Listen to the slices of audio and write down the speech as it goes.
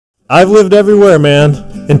I've lived everywhere, man.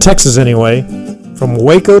 In Texas, anyway. From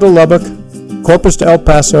Waco to Lubbock, Corpus to El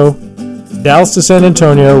Paso, Dallas to San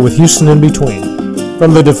Antonio, with Houston in between.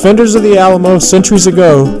 From the defenders of the Alamo centuries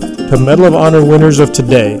ago to Medal of Honor winners of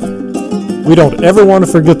today, we don't ever want to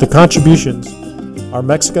forget the contributions our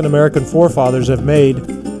Mexican-American forefathers have made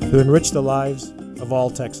to enrich the lives of all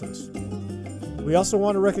Texans. We also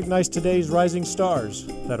want to recognize today's rising stars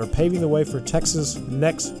that are paving the way for Texas'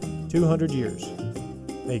 next 200 years.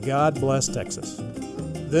 May God bless Texas.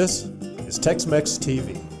 This is TXMX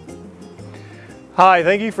TV. Hi,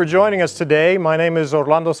 thank you for joining us today. My name is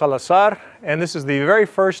Orlando Salazar, and this is the very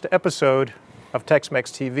first episode of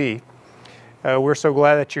TXMX TV. We're so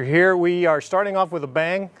glad that you're here. We are starting off with a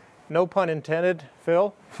bang, no pun intended,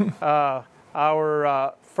 Phil.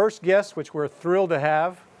 Our first guest, which we're thrilled to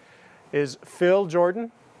have, is Phil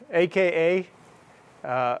Jordan, aka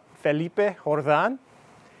Felipe Jordan.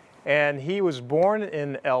 And he was born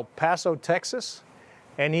in El Paso, Texas,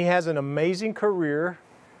 and he has an amazing career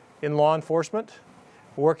in law enforcement,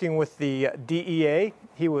 working with the DEA.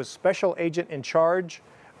 He was special agent in charge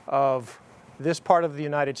of this part of the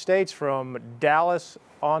United States, from Dallas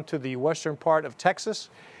onto the western part of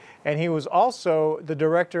Texas. And he was also the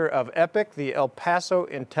director of EPIC, the El Paso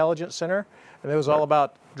Intelligence Center, and it was all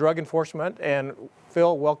about drug enforcement. And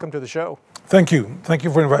Phil, welcome to the show. Thank you. Thank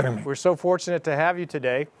you for inviting me. We're so fortunate to have you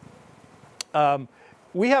today.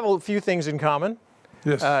 We have a few things in common.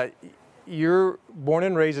 Yes. You're born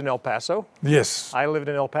and raised in El Paso. Yes. I lived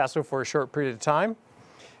in El Paso for a short period of time.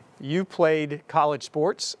 You played college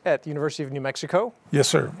sports at the University of New Mexico. Yes,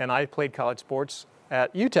 sir. And I played college sports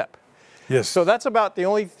at UTEP. Yes. So that's about the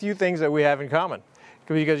only few things that we have in common,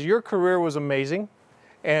 because your career was amazing,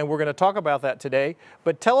 and we're going to talk about that today.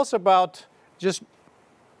 But tell us about just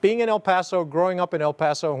being in El Paso, growing up in El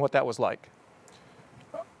Paso, and what that was like.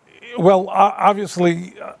 Well,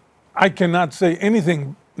 obviously, I cannot say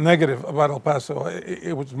anything negative about El Paso.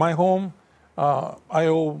 It was my home. I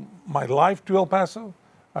owe my life to El Paso.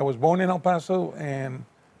 I was born in El Paso, and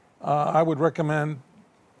I would recommend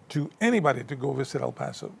to anybody to go visit El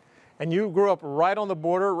Paso. And you grew up right on the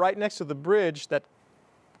border, right next to the bridge that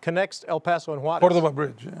connects El Paso and Juarez. Cordova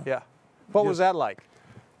Bridge, yeah. Yeah. What was that like?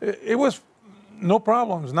 It was no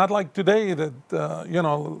problems. Not like today that, you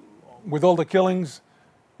know, with all the killings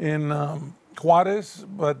in Juarez,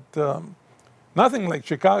 but nothing like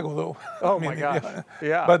Chicago, though. Oh, my gosh.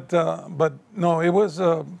 Yeah. But no, it was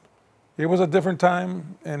a different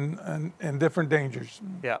time and different dangers.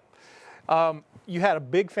 Yeah. You had a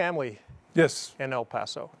big family. Yes. In El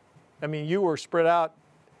Paso. I mean, you were spread out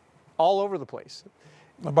all over the place.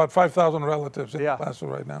 About 5,000 relatives in El Paso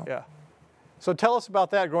right now. Yeah. So tell us about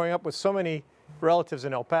that, growing up with so many relatives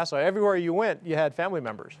in El Paso. Everywhere you went, you had family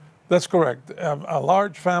members. That's correct. A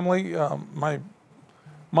large family. My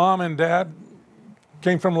mom and dad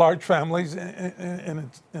came from large families in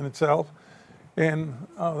itself. And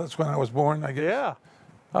that's when I was born, I guess. Yeah.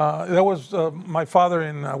 That was my father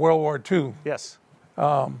in World War II. Yes.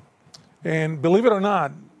 And believe it or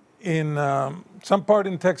not, in some part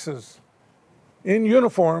in Texas, in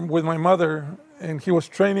uniform with my mother, and he was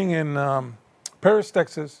training in Paris,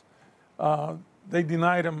 Texas, they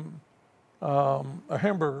denied him a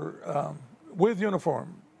hamburger with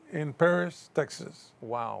uniform in Paris, Texas.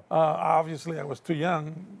 Wow. Obviously, I was too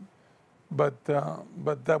young, but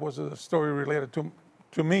that was a story related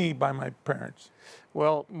to me by my parents.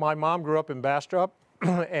 Well, my mom grew up in Bastrop,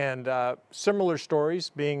 and similar stories,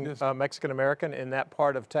 being Mexican-American in that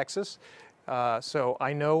part of Texas. So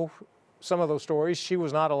I know some of those stories. She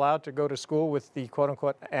was not allowed to go to school with the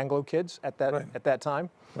quote-unquote Anglo kids at that time.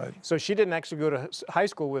 Right. So she didn't actually go to high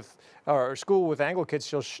school with, or school with Anglo kids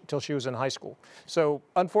till she was in high school. So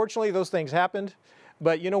unfortunately, those things happened.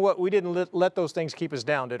 But you know what? We didn't let those things keep us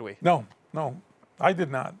down, did we? No, I did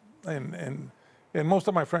not, and most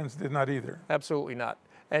of my friends did not either. Absolutely not.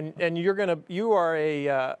 And you are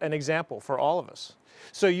an example for all of us.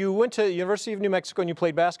 So you went to the University of New Mexico and you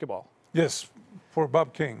played basketball. Yes, for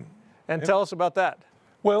Bob King. And tell us about that.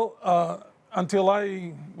 Well, until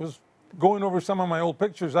I was going over some of my old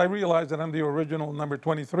pictures, I realized that I'm the original number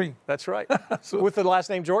 23. That's right. So, with the last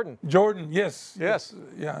name Jordan. Jordan, yes. Yes.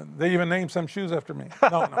 Yeah, they even named some shoes after me.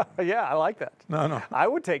 No. Yeah, I like that. No. I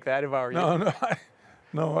would take that if I were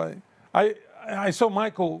you. I saw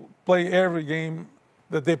Michael play every game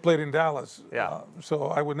that they played in Dallas. Yeah. So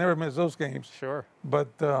I would never miss those games. Sure. But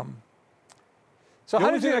so the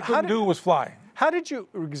only thing I couldn't do was fly. How did you,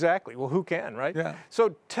 exactly, well, who can, right? Yeah.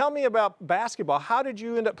 So tell me about basketball. How did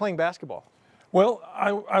you end up playing basketball? Well,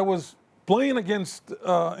 I was playing against,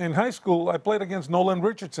 in high school, I played against Nolan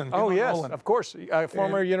Richardson. You Oh, know yes, Nolan. of course.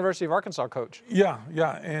 Former University of Arkansas coach. Yeah,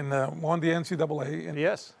 yeah, and won the NCAA. And,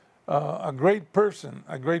 Yes. a great person,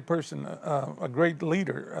 a great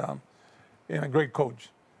leader, and a great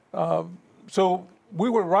coach. So we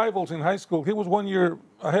were rivals in high school. He was 1 year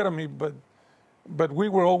ahead of me, but we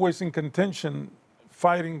were always in contention,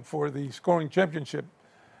 fighting for the scoring championship.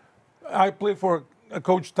 I played for a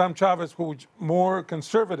coach, Tom Chavez, who was more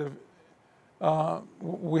conservative.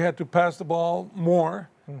 We had to pass the ball more.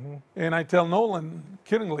 And I tell Nolan,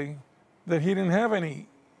 kiddingly, that he didn't have any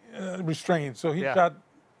restraint. So he shot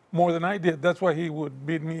more than I did. That's why he would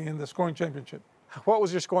beat me in the scoring championship. What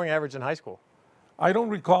was your scoring average in high school? I don't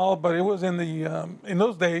recall, but it was in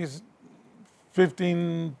those days,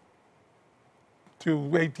 15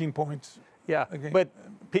 to 18 points. Yeah, but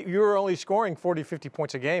you were only scoring 40, 50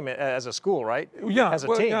 points a game as a school, right? Yeah, as a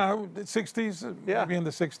team. Yeah, 60s, maybe in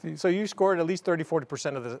the 60s. So you scored at least 30,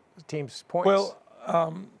 40% of the team's points. Well,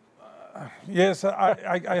 yes,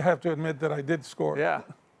 I have to admit that I did score. Yeah.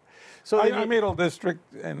 So I made all district,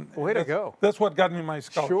 and way to go. That's what got me my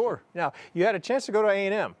scholarship. Sure. Now, you had a chance to go to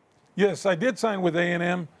A&M. Yes, I did sign with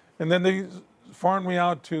A&M, and then they farmed me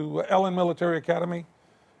out to Ellen Military Academy,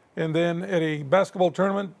 and then at a basketball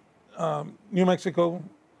tournament, New Mexico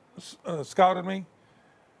scouted me,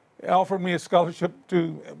 offered me a scholarship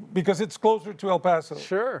because it's closer to El Paso.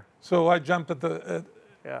 Sure. So I jumped at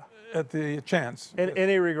the chance.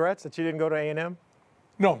 Any regrets that you didn't go to A&M?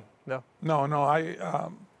 No. No.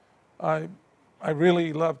 I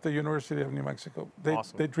really loved the University of New Mexico.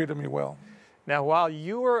 Awesome. They treated me well. Now, while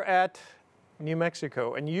you were at New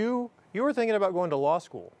Mexico, and you were thinking about going to law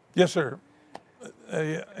school. Yes, sir.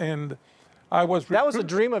 And I was. That was a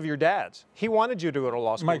dream of your dad's. He wanted you to go to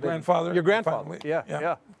law school. My grandfather. Your grandfather. Finally.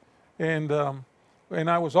 Yeah. And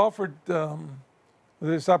I was offered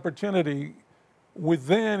this opportunity with,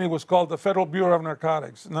 then it was called the Federal Bureau of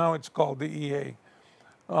Narcotics. Now it's called the EA.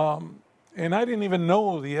 And I didn't even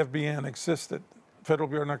know the FBN existed, Federal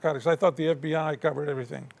Bureau of Narcotics. I thought the FBI covered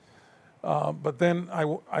everything. But then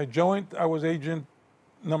I joined. I was agent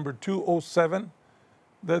number 207.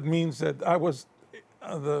 That means that I was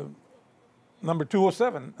the number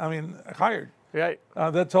 207. I mean, hired. Right.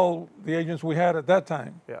 That's all the agents we had at that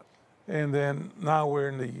time. Yeah. And then now we're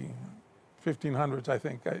in the 1500s, I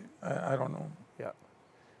think. I don't know. Yeah.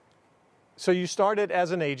 So you started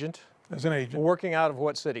as an agent. As an agent. Working out of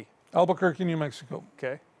what city? Albuquerque, New Mexico.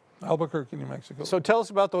 Okay. Albuquerque, New Mexico. So tell us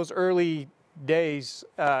about those early days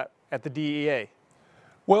at the DEA.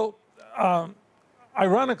 Well,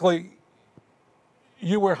 ironically,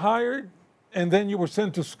 you were hired and then you were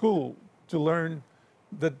sent to school to learn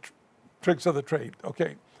the tricks of the trade.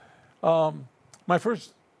 Okay. My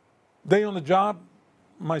first day on the job,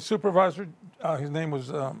 my supervisor, his name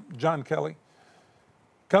was John Kelly,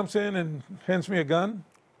 comes in and hands me a gun,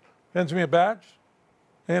 hands me a badge,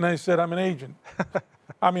 and I said, I'm an agent.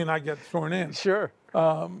 I mean, I get sworn in. Sure.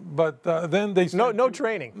 But then they said, no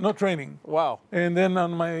training. No training. Wow. And then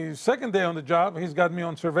on my second day on the job, he's got me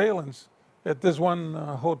on surveillance at this one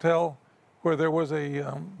hotel where there was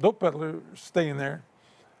a dope peddler staying there.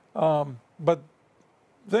 But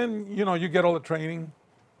then, you get all the training.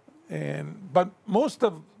 But most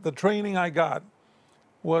of the training I got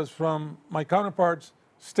was from my counterparts,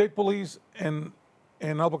 state police and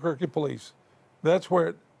Albuquerque police. That's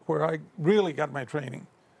where I really got my training,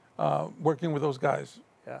 working with those guys.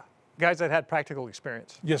 Yeah. Guys that had practical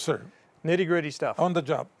experience. Yes, sir. Nitty-gritty stuff. On the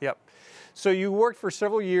job. Yep. So you worked for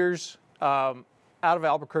several years out of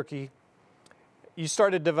Albuquerque. You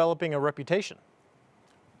started developing a reputation.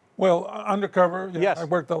 Well, undercover. Yes. I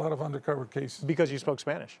worked a lot of undercover cases. Because you spoke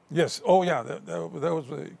Spanish. Yes. Oh, yeah. That was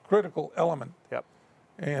a critical element. Yep.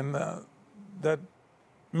 And that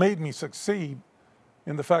made me succeed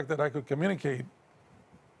in the fact that I could communicate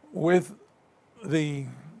with the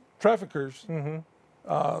traffickers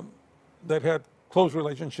that had close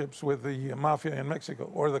relationships with the mafia in Mexico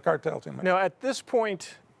or the cartels in Mexico. Now, at this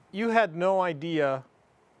point, you had no idea,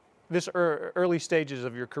 this early stages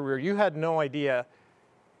of your career, you had no idea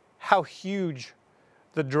how huge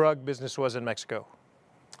the drug business was in Mexico.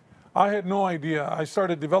 I had no idea. I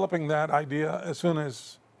started developing that idea as soon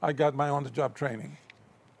as I got my on-the-job training.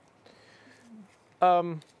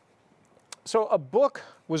 So a book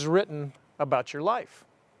was written about your life.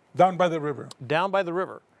 Down by the river. Down by the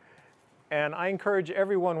river. And I encourage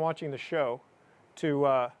everyone watching the show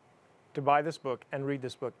to buy this book and read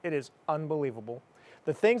this book. It is unbelievable.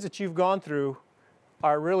 The things that you've gone through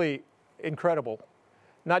are really incredible.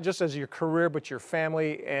 Not just as your career, but your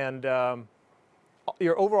family and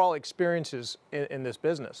your overall experiences in this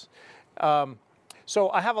business. So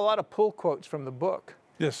I have a lot of pull quotes from the book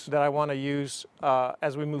Yes. that I want to use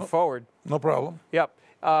as we move forward. No problem. Yep.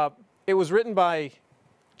 It was written by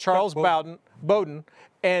Charles Bowden. Bowden,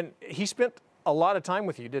 and he spent a lot of time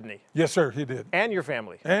with you, didn't he? Yes, sir, he did. And your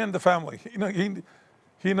family. And the family. You know,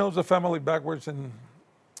 he knows the family backwards and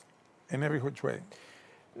in every which way.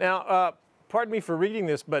 Now, pardon me for reading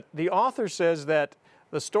this, but the author says that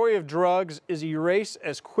the story of drugs is erased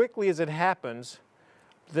as quickly as it happens,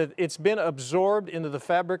 that it's been absorbed into the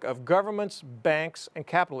fabric of governments, banks, and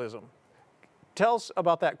capitalism. Tell us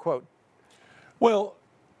about that quote. Well,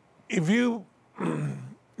 if you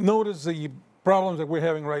notice the problems that we're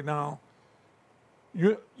having right now,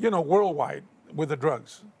 you know, worldwide with the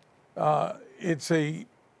drugs, it's a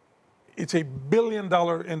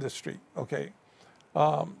billion-dollar industry. Okay,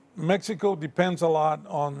 Mexico depends a lot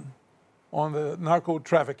on the narco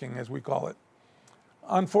trafficking, as we call it.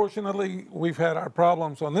 Unfortunately, we've had our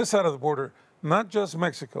problems on this side of the border, not just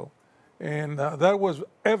Mexico, and that was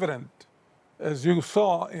evident, as you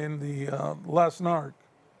saw in the last NARC,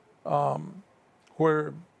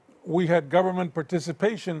 where we had government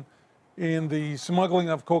participation in the smuggling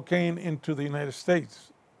of cocaine into the United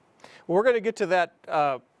States. Well, we're going to get to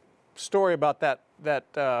that story about that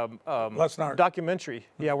Last NARC. documentary.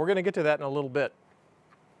 Yeah, we're going to get to that in a little bit.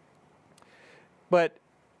 But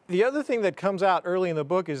the other thing that comes out early in the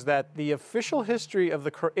book is that the official history of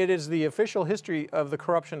the official history of the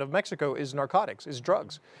corruption of Mexico is narcotics, is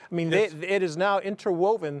drugs. I mean, Yes. it is now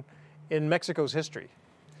interwoven in Mexico's history.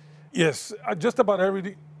 Yes, just about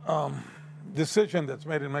every decision that's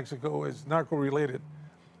made in Mexico is narco-related.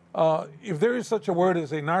 If there is such a word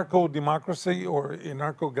as a narco-democracy or a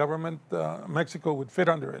narco-government, Mexico would fit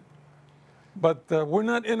under it. But we're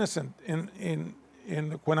not innocent in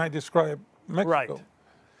when I describe Mexico.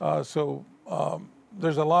 Right. So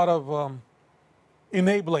there's a lot of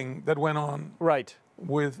enabling that went on. Right.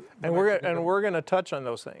 With And we're going to touch on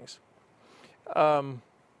those things.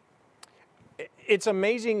 It's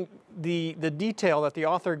amazing the detail that the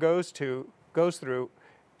author goes through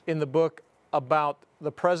in the book about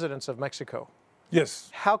the presidents of Mexico. Yes.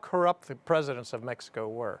 How corrupt the presidents of Mexico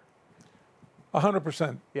were.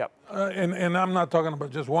 100%. Yep. And I'm not talking about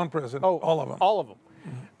just one president. Oh, all of them. All of them.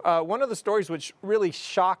 One of the stories which really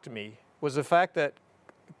shocked me was the fact that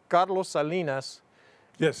Carlos Salinas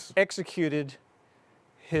Yes. executed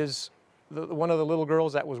one of the little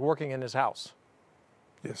girls that was working in his house.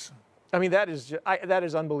 Yes. I mean, that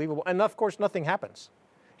is unbelievable. And of course, nothing happens.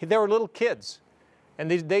 They were little kids, and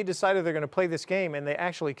they decided they're going to play this game, and they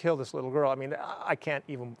actually killed this little girl. I mean, I can't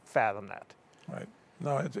even fathom that. Right.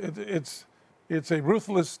 No, it's a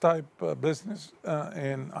ruthless type business,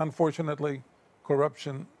 and unfortunately,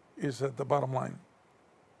 corruption is at the bottom line.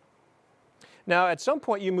 Now, at some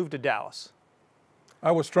point, you moved to Dallas.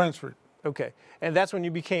 I was transferred. Okay, and that's when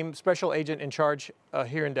you became special agent in charge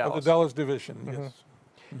here in Dallas. Of the Dallas division, yes.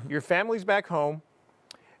 Your family's back home,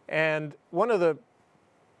 and one of the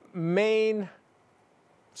main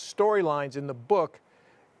storylines in the book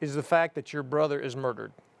is the fact that your brother is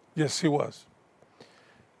murdered. Yes, he was.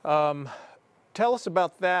 Tell us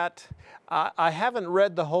about that. I haven't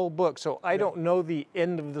read the whole book, so I don't know the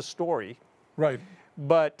end of the story. Right.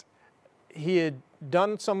 But he had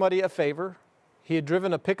done somebody a favor. He had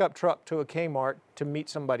driven a pickup truck to a Kmart to meet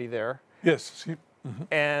somebody there. Yes.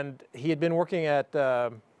 And he had been working at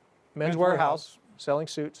Men's Warehouse selling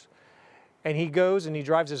suits. And he goes and he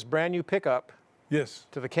drives this brand new pickup Yes.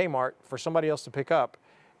 to the Kmart for somebody else to pick up,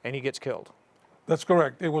 and he gets killed. That's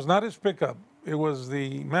correct. It was not his pickup. It was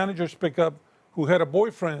the manager's pickup who had a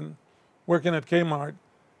boyfriend working at Kmart.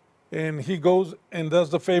 And he goes and does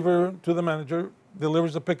the favor to the manager,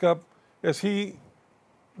 delivers the pickup. As he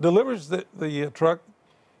delivers the truck,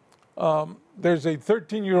 there's a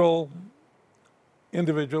 13-year-old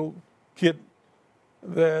individual, kid,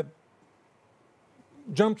 that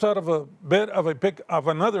jumps out of a bed of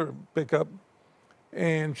another pickup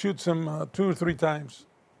and shoots him 2 or 3 times.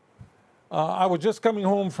 I was just coming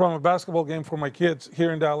home from a basketball game for my kids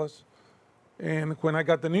here in Dallas, and when I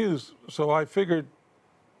got the news, so I figured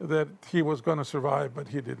that he was going to survive, but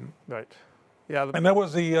he didn't. Right. Yeah. And that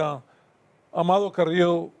was the Amado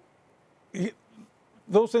Carrillo.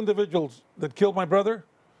 Those individuals that killed my brother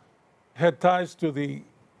had ties to the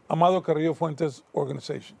Amado Carrillo Fuentes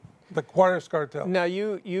organization, the Juarez cartel. Now,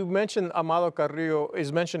 you mentioned Amado Carrillo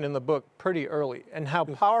is mentioned in the book pretty early, and how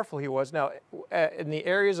powerful he was. Now, in the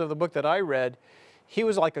areas of the book that I read, he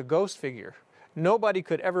was like a ghost figure. Nobody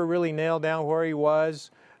could ever really nail down where he was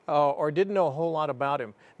or didn't know a whole lot about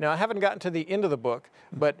him. Now, I haven't gotten to the end of the book,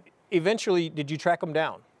 but eventually, did you track him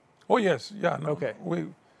down? Oh, yes. Yeah. No, Okay.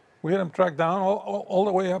 We had him tracked down all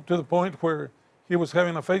the way up to the point where he was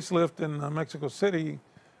having a facelift in Mexico City,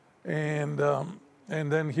 and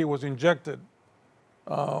then he was injected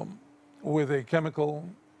with a chemical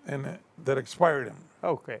and that expired him.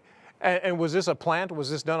 Okay. And was this a plant? Was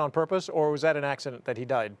this done on purpose, or was that an accident that he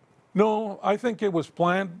died? No, I think it was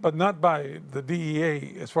planned, but not by the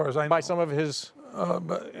DEA, as far as I know. By some of his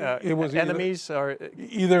But it was enemies, or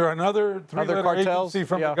either another three-letter cartels? agency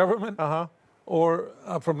from Yeah. the government, or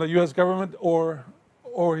from the U.S. government, or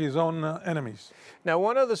his own enemies. Now,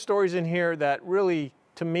 one of the stories in here that really,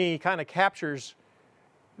 to me, kind of captures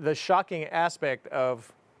the shocking aspect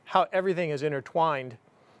of how everything is intertwined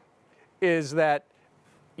is that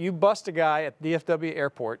you bust a guy at DFW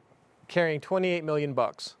airport carrying 28 million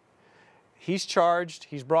bucks. He's charged,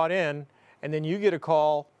 he's brought in, and then you get a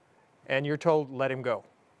call and you're told, let him go.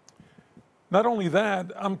 Not only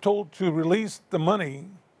that, I'm told to release the money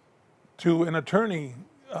to an attorney.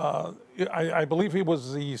 I believe he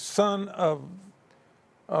was the son of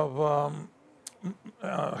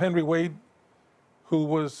Henry Wade, who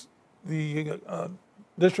was the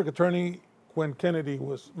district attorney when Kennedy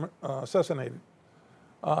was assassinated.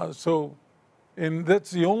 And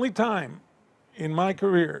that's the only time in my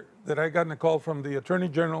career that I got a call from the Attorney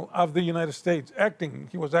General of the United States, acting.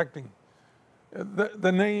 He was acting.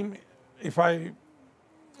 The name, if I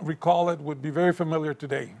recall it, would be very familiar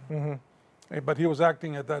today. But he was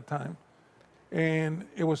acting at that time. And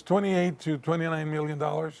it was $28 to $29 million,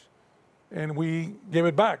 and we gave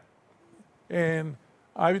it back. And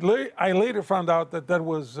I later found out that that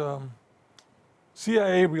was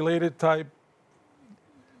CIA-related type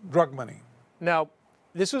drug money. Now,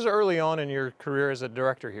 this was early on in your career as a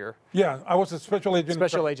director here. Yeah, I was a special agent.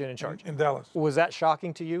 Special agent in charge. In Dallas. Was that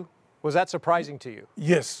shocking to you? Was that surprising to you?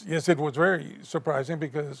 Yes, it was very surprising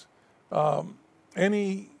because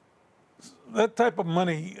that type of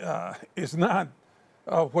money is not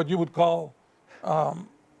what you would call.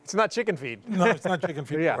 It's not chicken feed. No, it's not chicken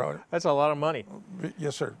feed. Yeah, that's a lot of money.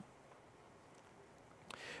 Yes, sir.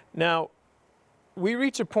 Now, we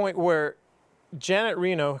reach a point where Janet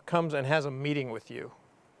Reno comes and has a meeting with you.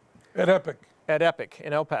 At Epic. At Epic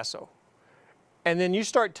in El Paso. And then you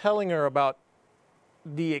start telling her about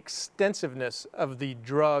the extensiveness of the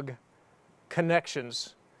drug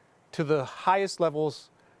connections to the highest levels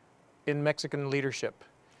in Mexican leadership.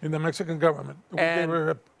 In the Mexican government. We gave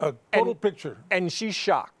her a total picture. And she's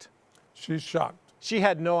shocked. She's shocked. She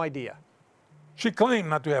had no idea. She claimed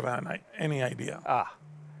not to have any idea. Ah.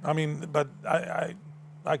 I mean, but I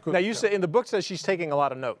couldn't. Now, you say in the book says she's taking a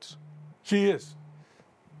lot of notes. She is.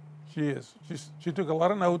 She is. She took a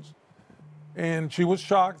lot of notes, and she was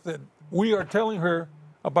shocked that we are telling her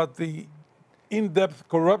about the in-depth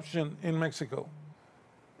corruption in Mexico.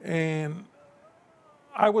 And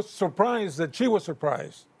I was surprised that she was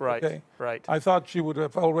surprised. Right, okay? right. I thought she would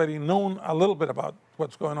have already known a little bit about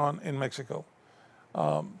what's going on in Mexico.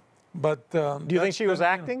 Do you think she was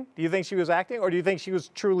acting? Do you think she was acting, or do you think she was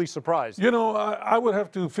truly surprised? You know, I would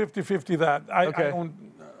have to 50-50 that. Okay.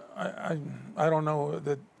 I don't know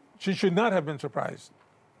that she should not have been surprised.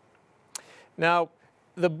 Now,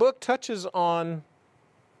 the book touches on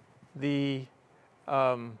the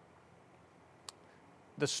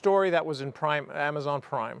story that was in Amazon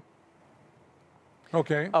Prime.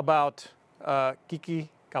 Okay. About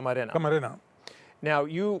Kiki Camarena. Camarena. Now,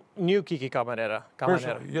 you knew Kiki Camarena.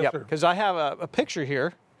 Personally, yes, sir. Because I have a picture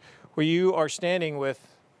here where you are standing with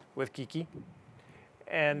Kiki.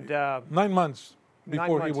 And 9 months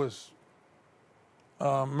before he was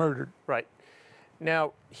murdered. Right.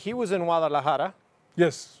 Now, he was in Guadalajara.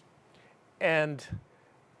 Yes. And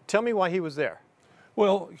tell me why he was there.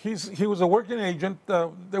 Well, he was a working agent.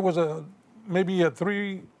 There was maybe a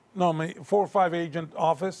 4 or 5 agent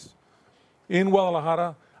office in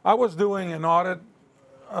Guadalajara. I was doing an audit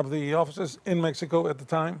of the offices in Mexico at the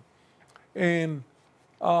time, and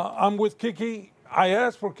I'm with Kiki. I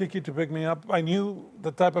asked for Kiki to pick me up. I knew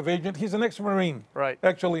the type of agent. He's an ex-Marine. Right.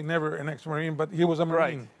 Actually, never an ex-Marine, but he was a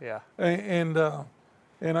Marine. Right. Yeah.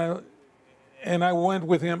 And I went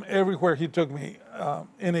with him everywhere he took me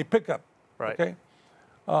in a pickup. Right. Okay.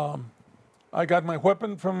 I got my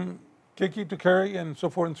weapon from Kiki to carry, and so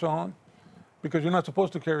forth and so on, because you're not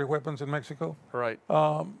supposed to carry weapons in Mexico. Right.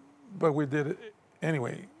 But we did it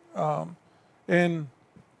anyway. And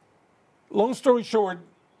long story short,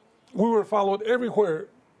 we were followed everywhere.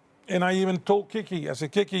 And I even told Kiki, I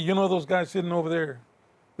said, Kiki, you know those guys sitting over there?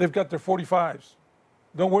 They've got their 45s.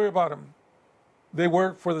 Don't worry about them. They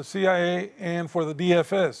work for the CIA and for the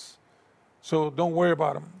DFS. So don't worry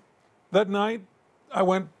about them. That night,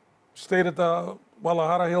 I stayed at the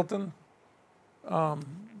Guadalajara Hilton,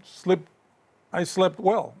 I slept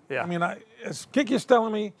well. Yeah. I mean, as Kiki's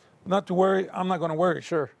telling me, not to worry, I'm not going to worry.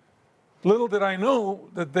 Sure. Little did I know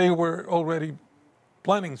that they were already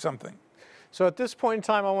planning something. So at this point in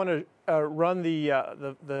time, I want to run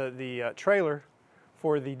the trailer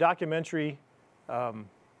for the documentary, The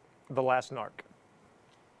Last Narc.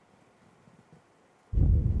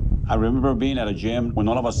 I remember being at a gym when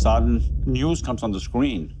all of a sudden news comes on the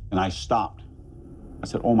screen and I stopped. I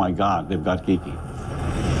said, oh my God, they've got Kiki.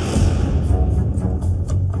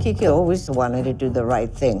 Kiki always wanted to do the right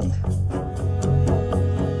thing.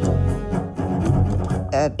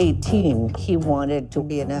 At 18, he wanted to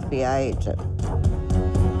be an FBI agent.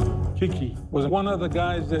 Kiki was one of the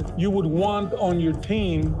guys that you would want on your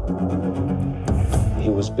team. He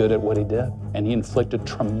was good at what he did, and he inflicted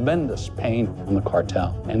tremendous pain on the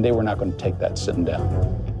cartel, and they were not going to take that sitting down,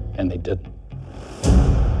 and they didn't.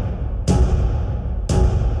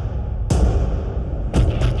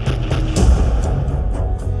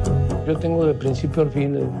 Yo tengo de principio al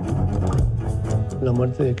fin la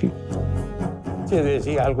muerte de Kiki. Si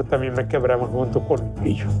decía algo, también me quebraba junto con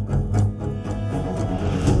ellos.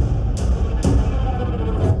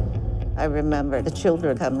 I remember the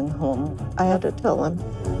children coming home. I had to tell them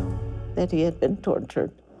that he had been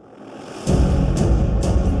tortured.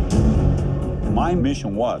 My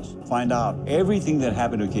mission was to find out everything that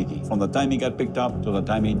happened to Kiki, from the time he got picked up to the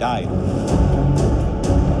time he died.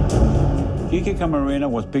 Kiki Camarena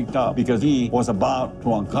was picked up because he was about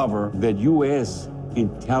to uncover that U.S.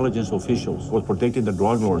 intelligence officials was protecting the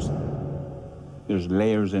drug lords. There's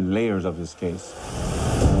layers and layers of this case.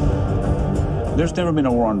 There's never been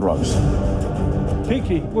a war on drugs.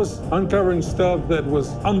 Kiki was uncovering stuff that was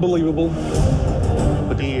unbelievable.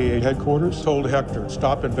 The DEA headquarters told Hector,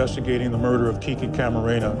 stop investigating the murder of Kiki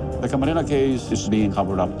Camarena. The Camarena case is being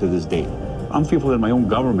covered up to this day. I'm fearful that my own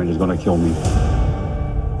government is going to kill me.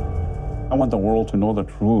 I want the world to know the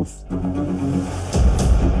truth.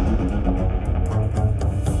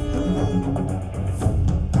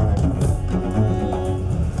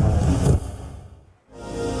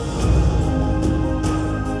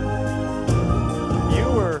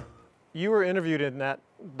 You were interviewed in that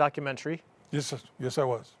documentary. Yes, yes, I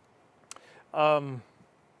was.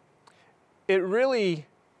 It really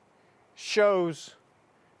shows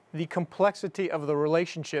the complexity of the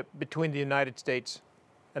relationship between the United States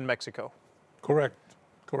and Mexico. Correct,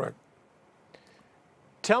 correct.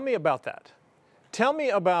 Tell me about that. Tell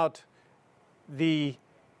me about the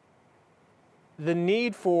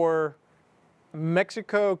need for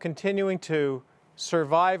Mexico continuing to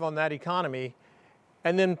survive on that economy,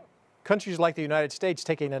 and then countries like the United States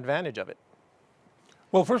taking advantage of it.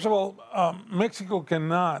 Well, first of all, Mexico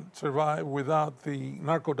cannot survive without the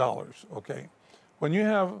narco dollars, okay? When you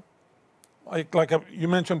have, like you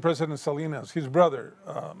mentioned President Salinas, his brother,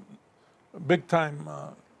 big-time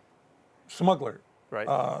smuggler,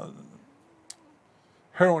 right.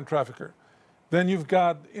 Heroin trafficker. Then you've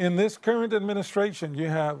got, in this current administration, you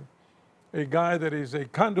have a guy that is a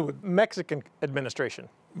conduit. Mexican administration.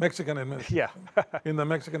 Mexican administration. Yeah. In the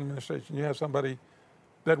Mexican administration, you have somebody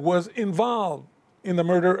that was involved in the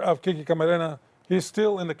murder of Kiki Camarena. He's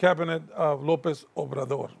still in the cabinet of López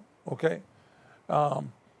Obrador, okay?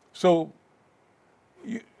 So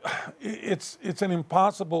it's an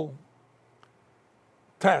impossible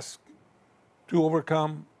task to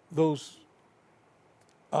overcome those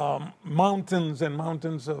mountains and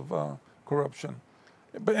mountains of corruption.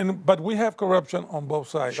 But we have corruption on both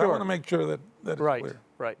sides. Sure. I want to make sure that it's clear.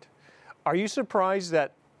 Right. Are you surprised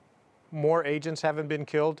that more agents haven't been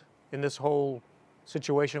killed in this whole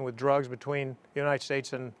situation with drugs between the United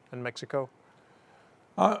States and Mexico?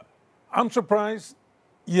 I'm surprised,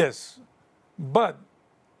 yes. But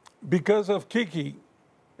because of Kiki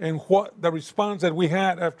and what the response that we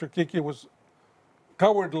had after Kiki was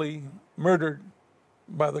cowardly murdered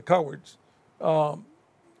by the cowards,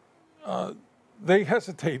 they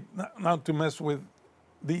hesitate not to mess with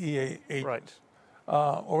DEA agents. Right.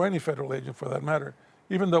 Or any federal agent for that matter.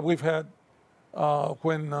 Even though we've had,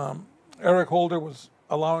 when Eric Holder was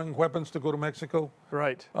allowing weapons to go to Mexico,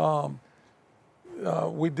 Right.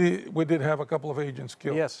 we did have a couple of agents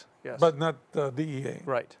killed. Yes, yes. But not DEA.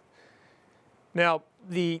 Right. Now,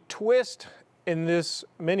 the twist in this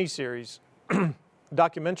miniseries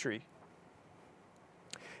documentary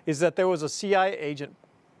is that there was a CIA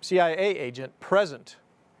agent present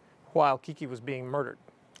while Kiki was being murdered.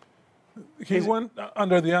 He went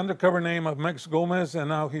under the undercover name of Mex Gomez, and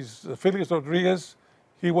now he's Felix Rodriguez.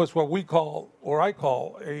 He was what we call, or I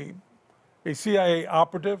call, a CIA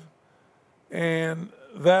operative. And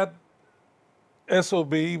that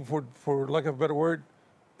SOB, for lack of a better word,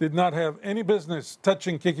 did not have any business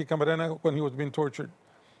touching Kiki Camarena when he was being tortured.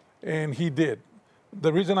 And he did.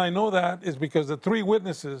 The reason I know that is because the three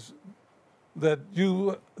witnesses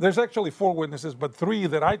there's actually four witnesses, but three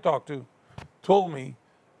that I talked to told me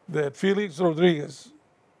that Felix Rodriguez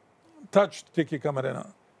touched Kiki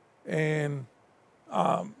Camarena. And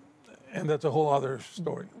that's a whole other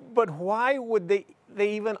story. But why would they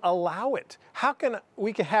even allow it? How can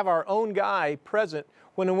we have our own guy present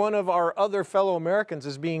when one of our other fellow Americans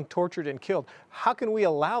is being tortured and killed? How can we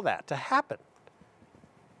allow that to happen?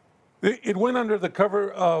 It went under the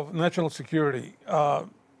cover of national security.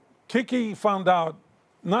 Kiki found out,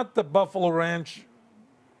 not the Buffalo Ranch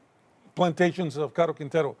plantations of Caro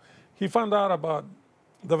Quintero, he found out about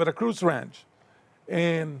the Veracruz Ranch.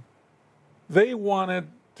 And they wanted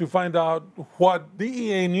to find out what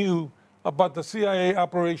DEA knew about the CIA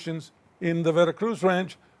operations in the Veracruz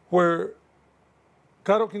Ranch, where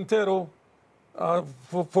Caro Quintero,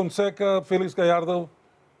 Fonseca, Felix Gallardo,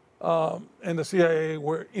 and the CIA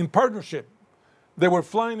were in partnership. They were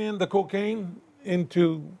flying in the cocaine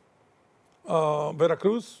into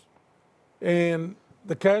Veracruz, and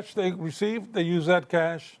the cash they received, they used that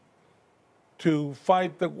cash to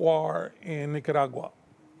fight the war in Nicaragua.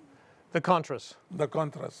 The Contras. The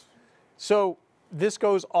Contras. So this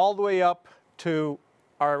goes all the way up to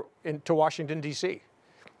to Washington, D.C.,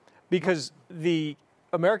 because the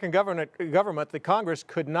American government, the Congress,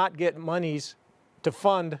 could not get monies to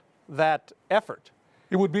fund that effort.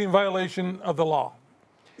 It would be in violation of the law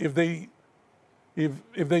if they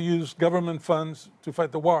used government funds to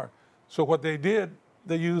fight the war. So what they did,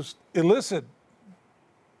 they used illicit,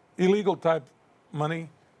 illegal type money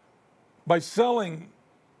by selling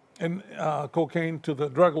cocaine to the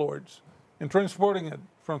drug lords and transporting it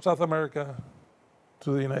from South America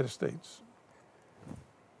to the United States.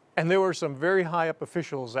 And there were some very high up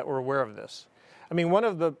officials that were aware of this. I mean, one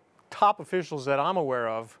of the top officials that I'm aware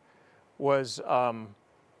of was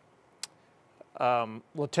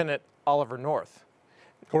Lieutenant Oliver North.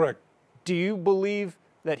 Correct. Do you believe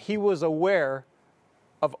that he was aware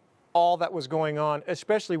of all that was going on,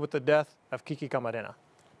 especially with the death of Kiki Camarena?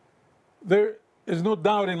 There is no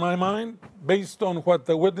doubt in my mind, based on what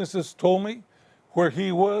the witnesses told me, where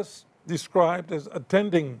he was described as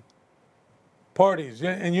attending parties.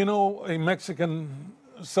 And you know, a Mexican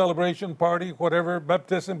celebration party, whatever,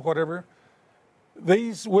 baptism, whatever.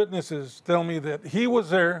 These witnesses tell me that he was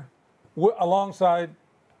there alongside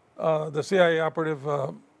the CIA operative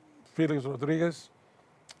Felix Rodriguez,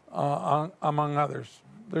 among others.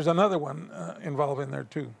 There's another one involved in there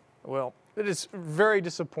too. Well, it is very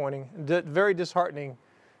disappointing, very disheartening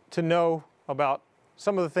to know about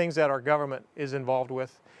some of the things that our government is involved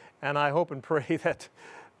with, and I hope and pray that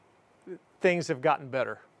things have gotten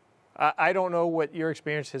better. I don't know what your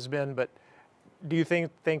experience has been, but do you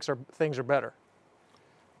think things are better?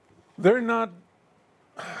 They're not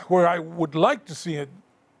where I would like to see it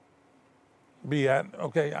be at,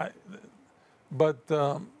 okay, but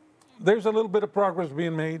there's a little bit of progress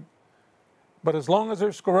being made. But as long as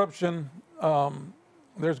there's corruption,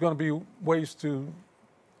 there's going to be ways to...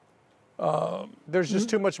 there's just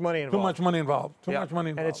too much money involved. Too much money involved. Too much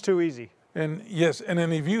money involved. And it's too easy. And yes, and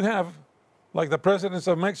then if you have, like the presidents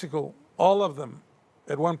of Mexico, all of them,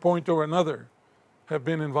 at one point or another, have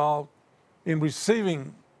been involved in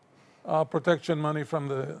receiving protection money from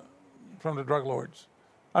the drug lords.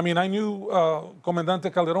 I mean, I knew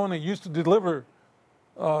Comandante Calderón used to deliver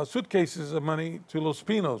suitcases of money to Los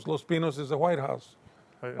Pinos. Los Pinos is the White House.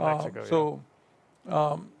 In Mexico, so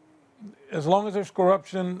as long as there's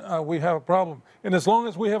corruption, we have a problem. And as long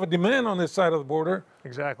as we have a demand on this side of the border,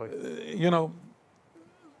 exactly, you know,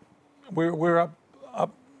 we're up,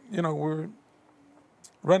 you know, we're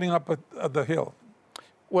running up at the hill.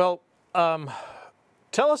 Well,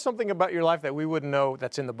 tell us something about your life that we wouldn't know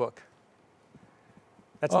that's in the book.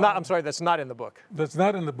 That's not, I'm sorry, that's not in the book. That's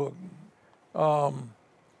not in the book.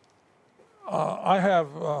 I have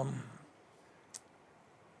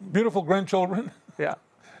beautiful grandchildren. Yeah.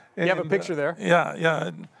 You have a picture there. Yeah,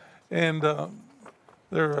 yeah. And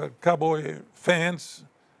they're Cowboy fans.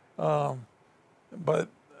 But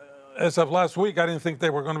as of last week, I didn't think they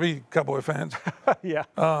were going to be Cowboy fans. Yeah.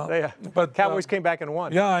 But Cowboys came back and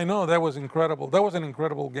won. Yeah, I know. That was incredible. That was an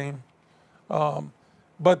incredible game.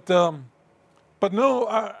 But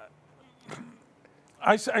no,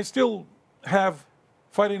 I still have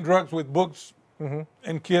Fighting Drugs with Books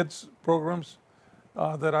and Kids programs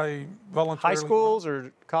that I voluntarily. High schools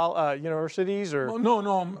or universities or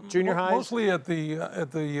no, junior highs? Mostly at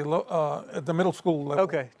the middle school level.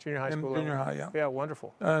 Okay, junior high school. Junior high, yeah. Yeah,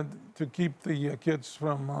 wonderful. To keep the kids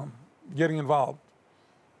from getting involved.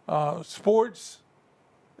 Sports,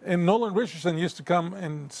 and Nolan Richardson used to come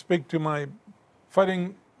and speak to my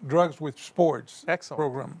fighting drugs with sports Excellent.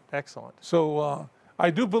 program. Excellent. So I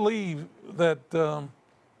do believe that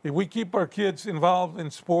if we keep our kids involved in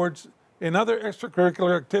sports and other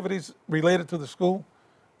extracurricular activities related to the school,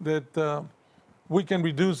 that we can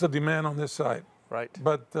reduce the demand on this side. Right.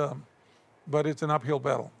 But it's an uphill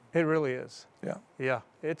battle. It really is. Yeah. Yeah.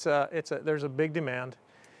 There's a big demand.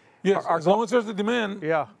 Yes. As long as there's a demand,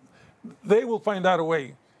 Yeah. they will find out a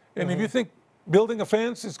way. And if you think building a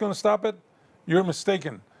fence is going to stop it, you're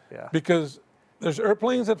mistaken. Yeah. Because there's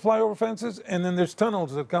airplanes that fly over fences, and then there's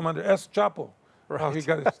tunnels that come under. S. Chapo, how he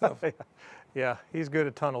got his stuff. Yeah. He's good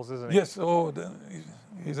at tunnels, isn't he? Yes. Oh,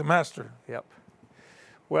 he's a master. Yep.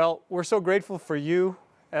 Well, we're so grateful for you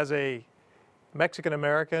as a Mexican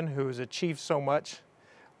American who has achieved so much,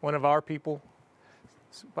 one of our people,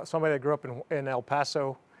 somebody that grew up in El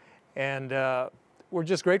Paso, and we're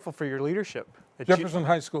just grateful for your leadership. Jefferson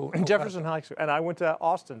High School. Jefferson High School, and I went to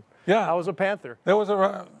Austin. Yeah. I was a Panther. That was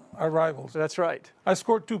our rivals. That's right. I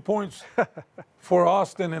scored 2 points for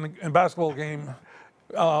Austin in a basketball game.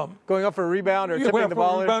 Going up for a rebound or tipping went the for a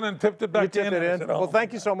ball in. rebound and tipped it back You tipped in. it and I in. said, Well, "Oh,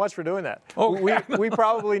 thank you so much for doing that. Okay. We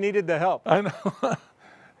probably needed the help. I know.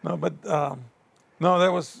 No, but no,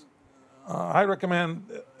 that was. I recommend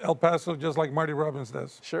El Paso just like Marty Robbins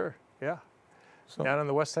does. Sure. Yeah. So, Down in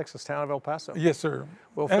the West Texas town of El Paso. yes, sir.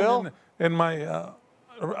 Well, Phil, and my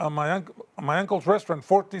uncle's restaurant,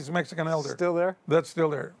 Forti's Mexican Elder. still there? That's still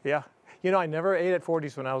there. Yeah. You know, I never ate at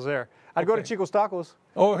 40s when I was there. I'd go to Chico's Tacos,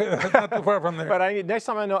 Oh, that's not too far from there. but next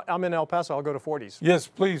time I'm in El Paso, I'll go to 40s. Yes,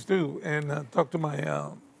 please do, and talk to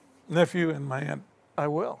my nephew and my aunt. I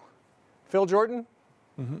will. Phil Jordan,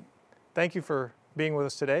 thank you for being with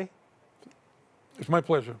us today. It's my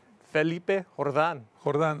pleasure. Felipe Jordan.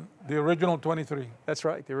 Jordan, the original 23. That's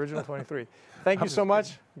right, the original 23. Thank you so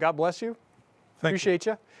much. God bless you. Thank you. Appreciate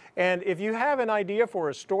you. And if you have an idea for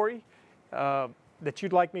a story that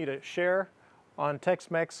you'd like me to share on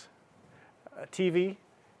TXMX TV,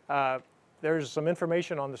 there's some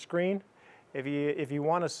information on the screen. If you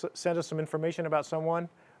want to send us some information about someone,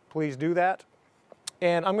 please do that.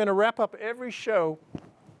 And I'm going to wrap up every show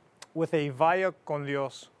with a Vaya con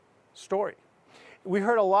Dios story. We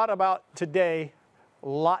heard a lot about today,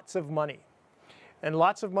 lots of money, and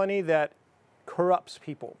lots of money that corrupts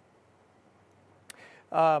people.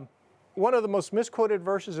 One of the most misquoted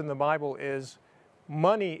verses in the Bible is,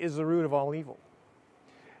 money is the root of all evil.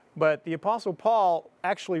 But the Apostle Paul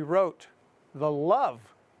actually wrote, the love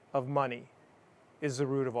of money is the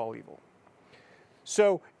root of all evil.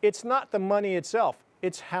 So it's not the money itself,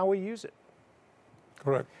 it's how we use it.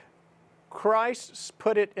 Correct. Christ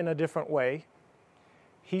put it in a different way.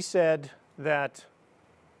 He said that,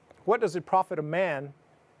 what does it profit a man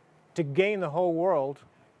to gain the whole world,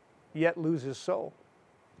 yet lose his soul?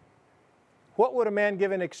 What would a man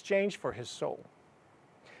give in exchange for his soul?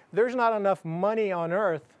 There's not enough money on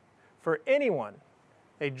earth for anyone,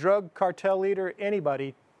 a drug cartel leader,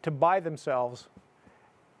 anybody, to buy themselves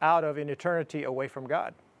out of an eternity away from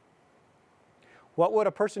God. What would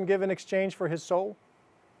a person give in exchange for his soul?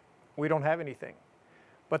 We don't have anything.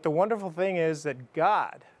 But the wonderful thing is that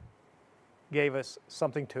God gave us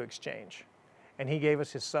something to exchange, and He gave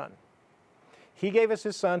us His Son. He gave us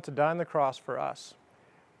His Son to die on the cross for us.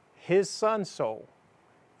 His Son's soul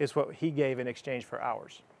is what He gave in exchange for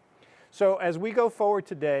ours. So as we go forward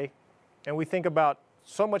today and we think about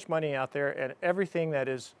so much money out there and everything that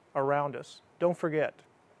is around us, don't forget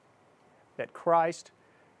that Christ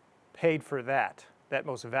paid for that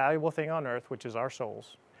most valuable thing on earth, which is our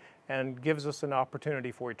souls, and gives us an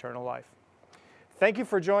opportunity for eternal life. Thank you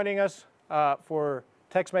for joining us for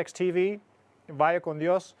TXMX TV, Vaya con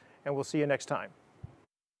Dios, and we'll see you next time.